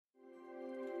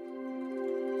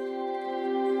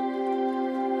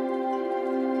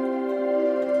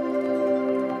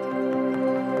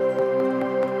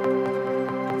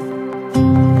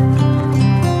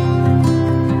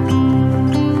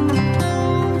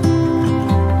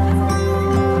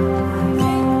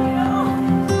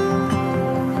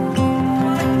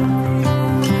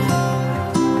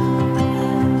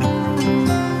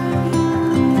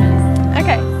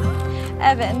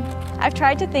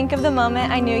tried to think of the moment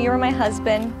I knew you were my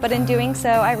husband, but in doing so,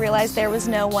 I realized there was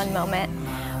no one moment.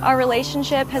 Our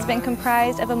relationship has been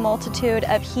comprised of a multitude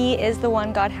of "He is the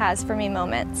one God has for me"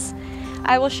 moments.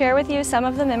 I will share with you some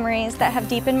of the memories that have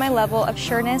deepened my level of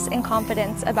sureness and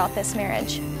confidence about this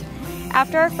marriage.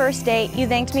 After our first date, you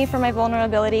thanked me for my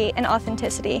vulnerability and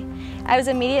authenticity. I was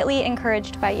immediately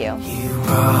encouraged by you. You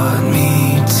brought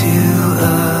me to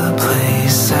a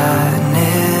place I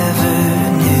never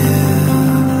knew.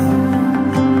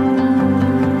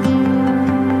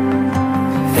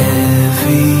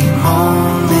 Every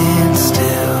moment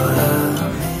still a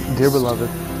mystery. Dear beloved,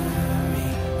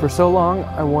 for so long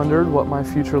I wondered what my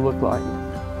future looked like,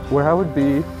 where I would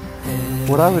be,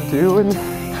 what I would do, and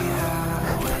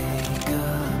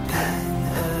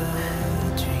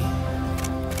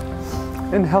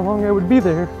how long I would be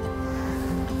there.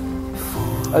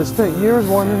 I spent years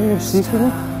wondering and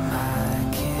seeking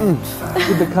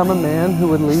to become a man who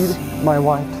would lead my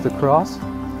wife to the cross.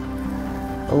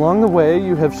 Along the way,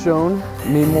 you have shown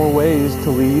me more ways to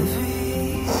lead,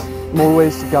 more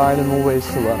ways to guide, and more ways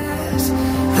to love.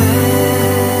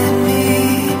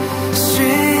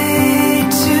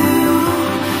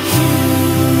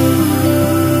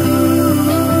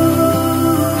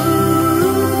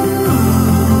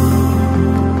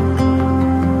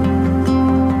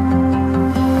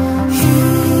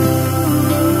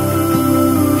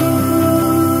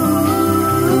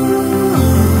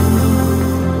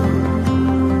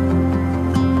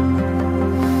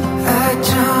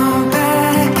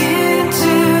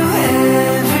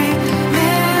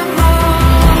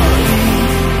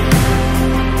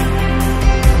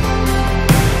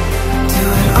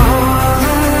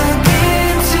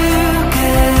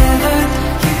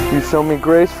 Show me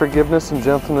grace, forgiveness, and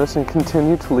gentleness, and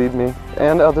continue to lead me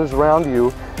and others around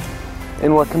you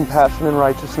in what compassion and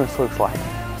righteousness looks like.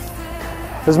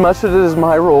 As much as it is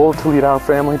my role to lead our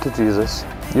family to Jesus,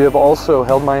 you have also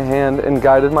held my hand and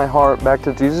guided my heart back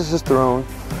to Jesus' throne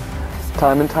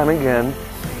time and time again.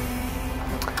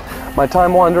 My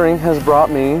time wandering has brought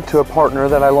me to a partner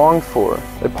that I longed for,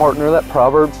 a partner that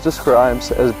Proverbs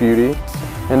describes as beauty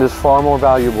and is far more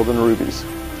valuable than rubies.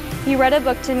 You read a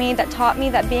book to me that taught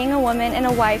me that being a woman and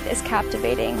a wife is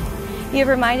captivating. You have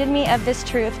reminded me of this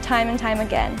truth time and time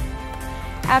again.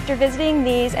 After visiting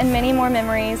these and many more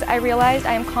memories, I realized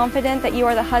I am confident that you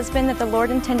are the husband that the Lord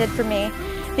intended for me,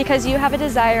 because you have a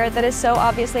desire that is so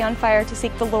obviously on fire to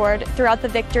seek the Lord throughout the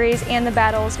victories and the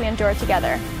battles we endure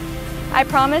together. I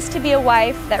promise to be a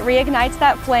wife that reignites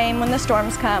that flame when the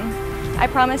storms come. I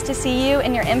promise to see you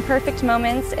in your imperfect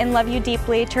moments and love you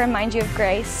deeply to remind you of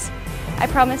grace. I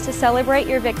promise to celebrate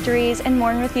your victories and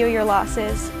mourn with you your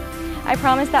losses. I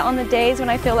promise that on the days when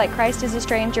I feel like Christ is a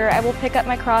stranger, I will pick up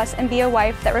my cross and be a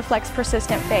wife that reflects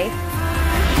persistent faith.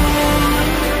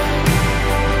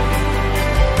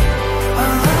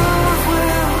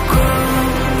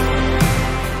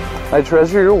 I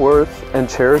treasure your worth and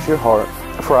cherish your heart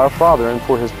for our Father and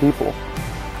for His people.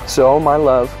 So, my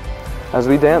love, as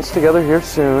we dance together here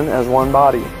soon as one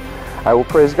body, I will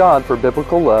praise God for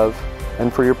biblical love and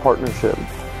for your partnership.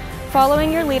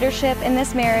 Following your leadership in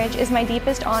this marriage is my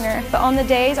deepest honor, but on the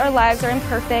days our lives are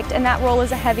imperfect and that role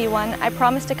is a heavy one, I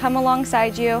promise to come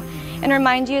alongside you and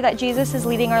remind you that Jesus is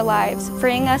leading our lives,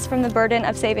 freeing us from the burden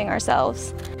of saving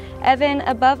ourselves. Evan,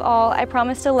 above all, I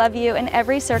promise to love you in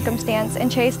every circumstance and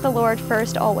chase the Lord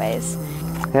first always.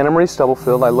 Hannah Marie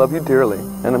Stubblefield, I love you dearly,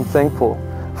 and I'm thankful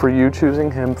for you choosing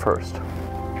Him first.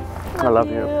 I love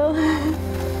you.